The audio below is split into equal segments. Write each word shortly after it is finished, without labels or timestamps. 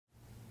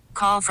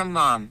call from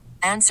mom.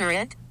 Answer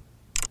it.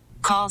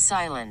 Call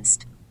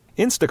silenced.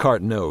 Instacart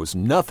knows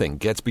nothing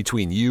gets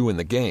between you and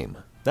the game.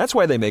 That's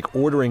why they make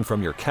ordering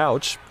from your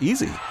couch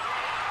easy.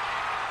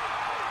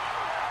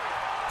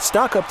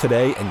 Stock up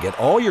today and get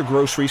all your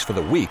groceries for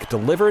the week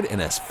delivered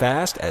in as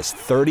fast as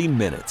 30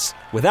 minutes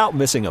without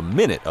missing a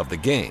minute of the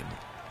game.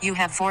 You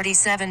have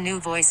 47 new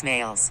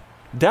voicemails.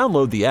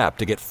 Download the app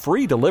to get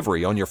free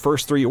delivery on your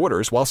first 3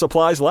 orders while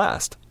supplies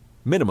last.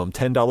 Minimum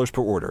 $10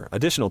 per order.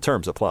 Additional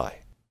terms apply.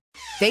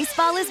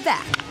 Baseball is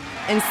back,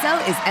 and so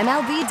is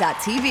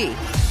MLB.tv.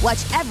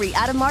 Watch every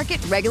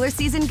out-of-market regular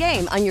season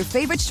game on your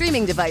favorite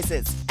streaming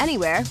devices,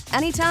 anywhere,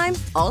 anytime,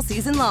 all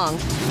season long.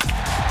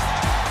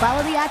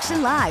 Follow the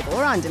action live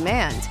or on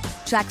demand.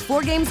 Track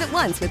 4 games at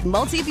once with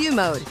multi-view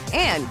mode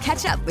and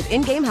catch up with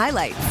in-game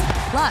highlights.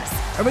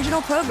 Plus,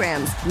 original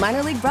programs,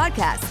 minor league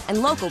broadcasts,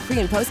 and local pre-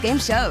 and post-game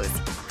shows.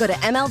 Go to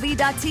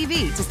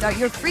MLB.tv to start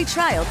your free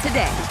trial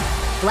today.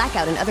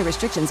 Blackout and other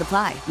restrictions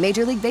apply.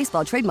 Major League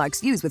Baseball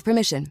trademarks used with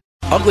permission.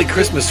 Ugly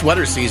Christmas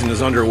sweater season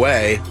is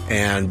underway.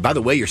 And by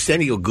the way, your San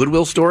Diego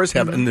Goodwill stores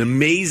have an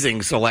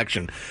amazing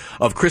selection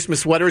of Christmas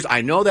sweaters.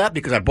 I know that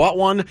because I bought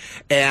one,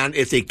 and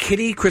it's a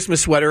kitty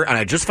Christmas sweater. And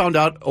I just found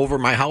out over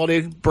my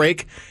holiday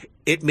break,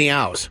 it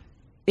meows.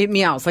 It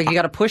meows. Like you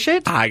got to push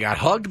it? I got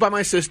hugged by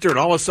my sister, and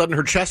all of a sudden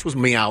her chest was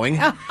meowing.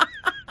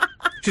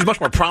 She's much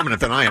more prominent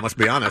than I am, let's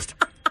be honest.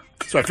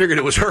 So I figured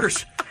it was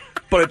hers.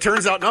 But it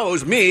turns out, no, it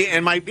was me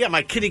and my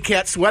kitty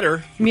cat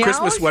sweater, meows?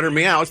 Christmas sweater,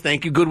 meows.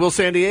 Thank you, Goodwill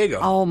San Diego.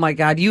 Oh, my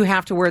God. You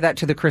have to wear that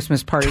to the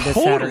Christmas party this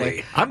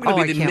Saturday. I'm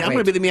going to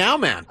be the meow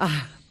man.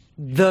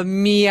 The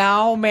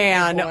meow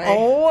man. Boy.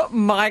 Oh,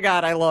 my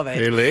God. I love it.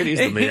 Hey, ladies,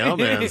 the meow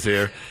man's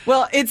here.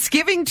 Well, it's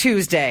Giving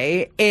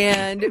Tuesday,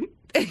 and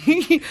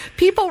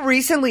people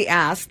recently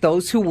asked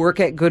those who work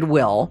at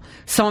Goodwill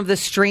some of the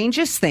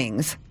strangest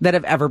things that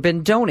have ever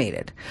been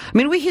donated. I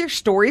mean, we hear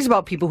stories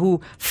about people who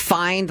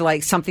find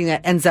like something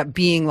that ends up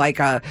being like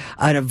a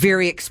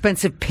very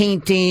expensive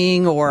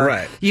painting or,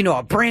 right,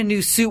 a brand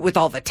new suit with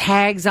all the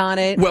tags on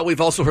it. Well, we've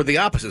also heard the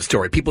opposite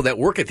story. People that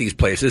work at these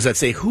places that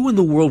say, who in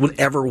the world would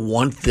ever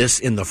want this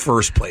in the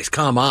first place?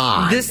 Come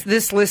on.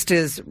 This list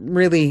is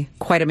really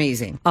quite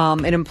amazing.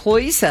 An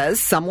employee says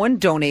someone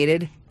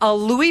donated a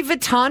Louis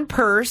Vuitton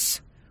purse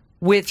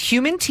with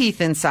human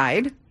teeth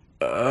inside.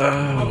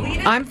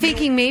 I'm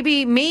thinking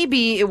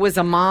maybe it was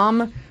a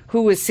mom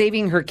who was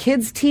saving her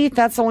kids' teeth.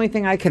 That's the only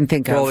thing I can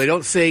think of. Well, they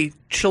don't say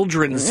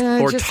children's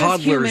or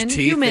toddlers'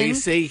 teeth. They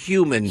say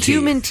human teeth.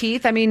 Human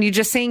teeth. I mean, you're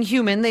just saying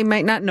human. They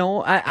might not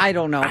know. I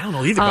don't know. I don't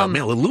know either. But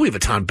man, the Louis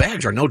Vuitton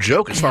bags are no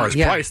joke as far as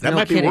price. That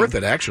might be worth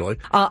it, actually.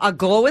 A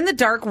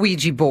glow-in-the-dark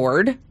Ouija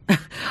board.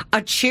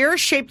 A chair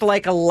shaped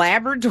like a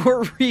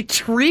Labrador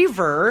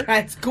retriever.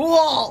 That's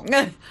cool.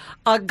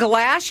 A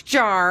glass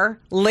jar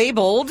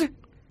labeled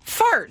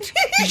fart.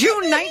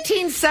 June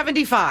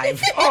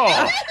 1975.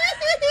 Oh.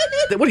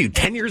 What are you,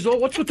 10 years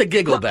old? What's with the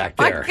giggle back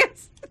there?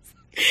 Because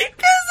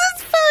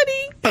it's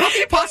funny. How can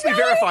you possibly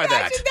verify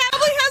that? It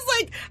probably has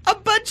like a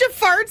bunch of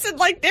farts and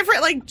like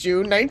different, like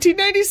June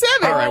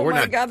 1997. All right, we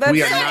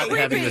are not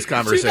having this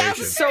conversation.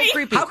 That's so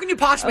creepy. How can you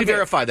possibly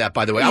verify that,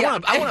 by the way? Yeah.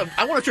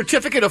 I want a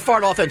certificate of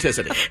fart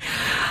authenticity.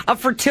 A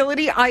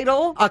fertility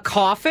idol, a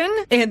coffin,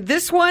 and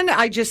this one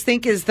I just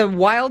think is the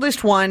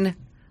wildest one.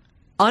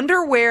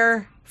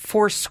 Underwear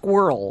for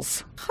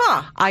squirrels.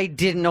 Huh. I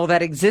didn't know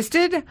that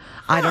existed.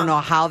 I don't know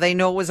how they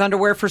know it was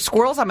underwear for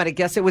squirrels. I'm going to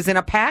guess it was in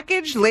a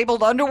package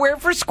labeled underwear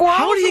for squirrels.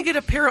 How do you get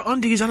a pair of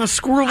undies on a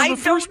squirrel in the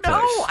first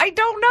place? I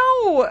don't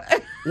know.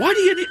 Why do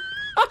you need...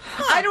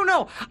 I don't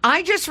know.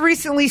 I just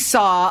recently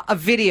saw a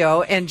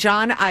video, and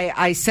John,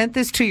 I sent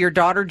this to your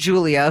daughter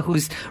Julia,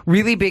 who's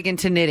really big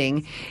into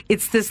knitting.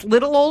 It's this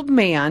little old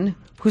man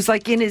who's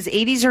like in his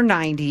 80s or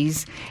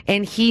 90s,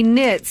 and he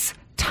knits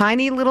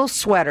tiny little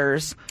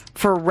sweaters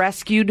for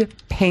rescued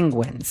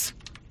penguins.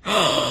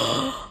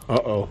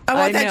 Uh-oh. I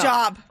want that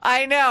job.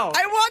 I know.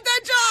 I want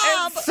that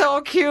job. It's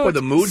so cute. Well,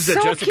 the moods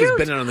that Jessica's cute.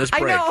 been in on this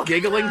break.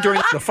 Giggling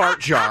during the fart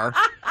jar,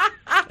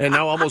 and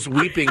now almost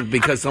weeping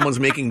because someone's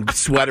making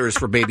sweaters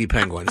for baby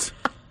penguins.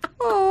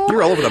 Oh.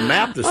 You're all over the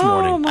map this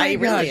morning. I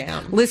really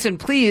am. Listen,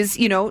 please,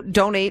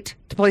 donate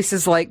to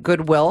places like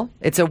Goodwill.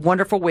 It's a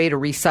wonderful way to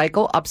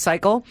recycle,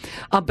 upcycle,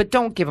 but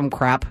don't give them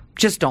crap.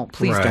 Just don't.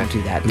 Please don't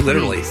do that.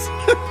 Literally.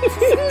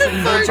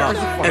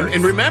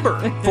 And remember,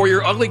 for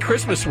your ugly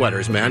Christmas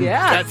sweaters, man,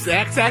 that's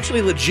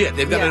actually legit.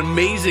 They've got an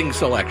amazing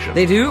selection.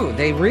 They do.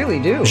 They really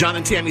do. John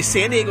and Tammy,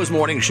 San Diego's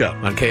morning show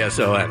on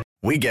KSON.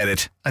 We get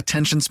it.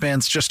 Attention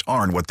spans just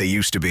aren't what they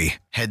used to be.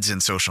 Heads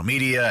in social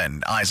media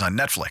and eyes on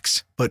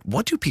Netflix. But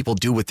what do people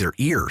do with their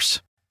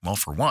ears? Well,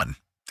 for one,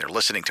 they're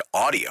listening to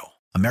audio.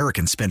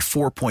 Americans spend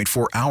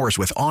 4.4 hours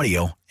with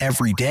audio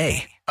every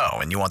day. Oh,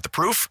 and you want the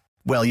proof?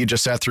 Well, you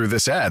just sat through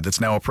this ad that's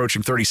now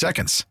approaching 30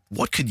 seconds.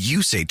 What could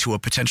you say to a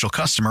potential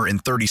customer in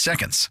 30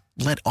 seconds?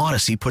 Let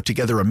Odyssey put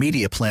together a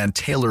media plan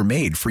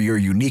tailor-made for your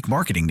unique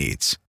marketing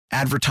needs.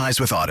 Advertise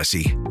with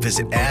Odyssey.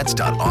 Visit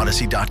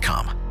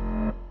ads.odyssey.com.